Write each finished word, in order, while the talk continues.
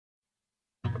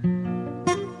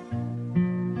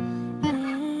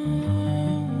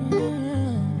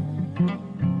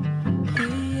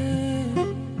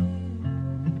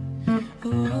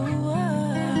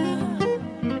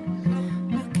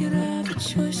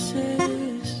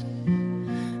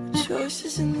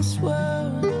voices in this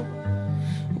world.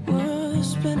 We're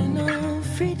spinning on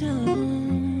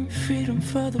freedom. Freedom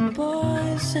for the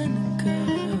boys and the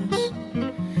girls.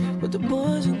 But the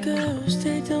boys and girls,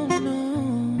 they don't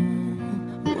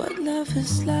know what love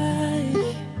is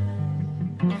like.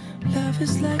 Love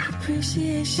is like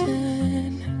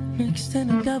appreciation mixed in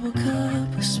a double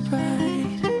cup of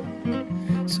Sprite.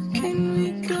 So can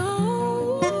we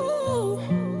go?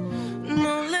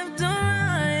 No left or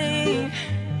right.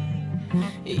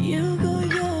 You go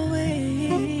your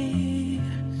way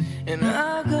and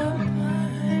I'll go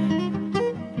mine.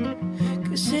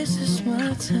 'Cause this is my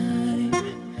time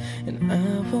and I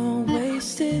won't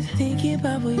waste it thinking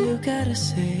about what you gotta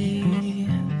say.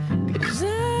 'Cause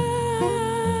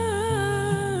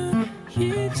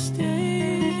you can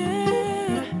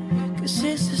stay, 'cause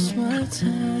this is my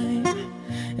time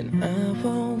and I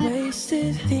won't waste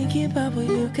it thinking about what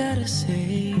you gotta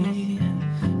say.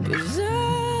 'Cause I'm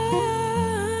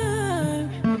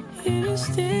here to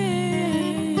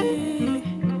stay.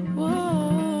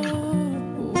 Whoa,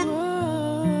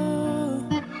 whoa,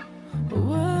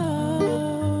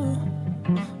 whoa,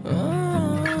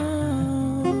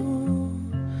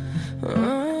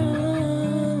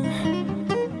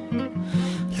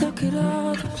 Look at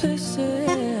all the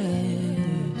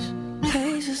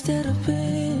places that I've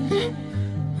been.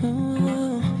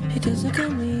 Oh, it doesn't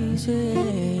come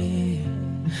easy.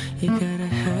 You gotta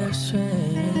have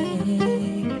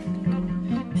strength.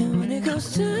 And when it goes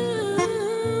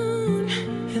down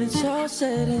and it's all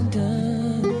said and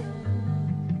done,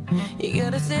 you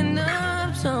gotta stand up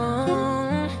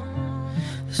tall.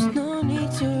 There's no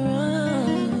need to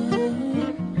run.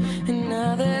 And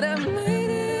now that I've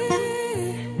made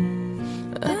it,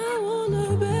 I won't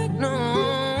look back, no.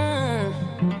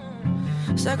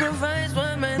 Sacrifice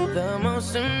what meant the most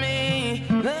to me,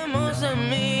 the most to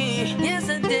me. Yes,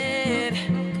 I did.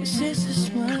 'Cause this is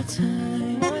my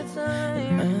time,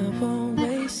 and I won't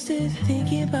waste it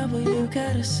thinking about what you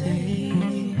gotta say.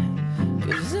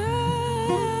 'Cause I'm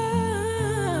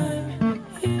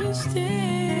here to stay.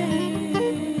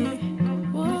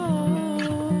 Whoa,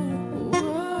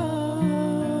 whoa,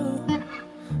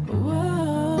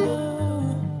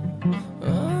 whoa,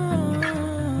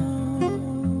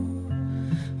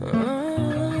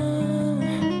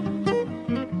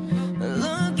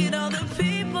 Look at all the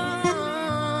people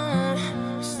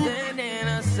standing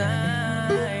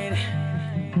outside,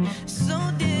 so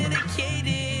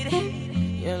dedicated.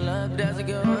 Your love doesn't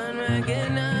go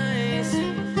unrecognized.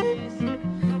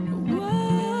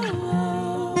 Whoa,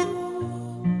 whoa.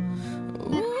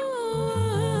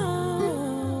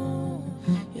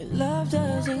 Your love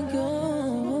doesn't go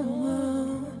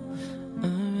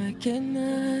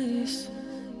unrecognized.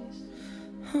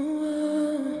 Oh,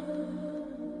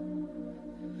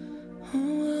 oh,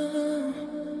 oh.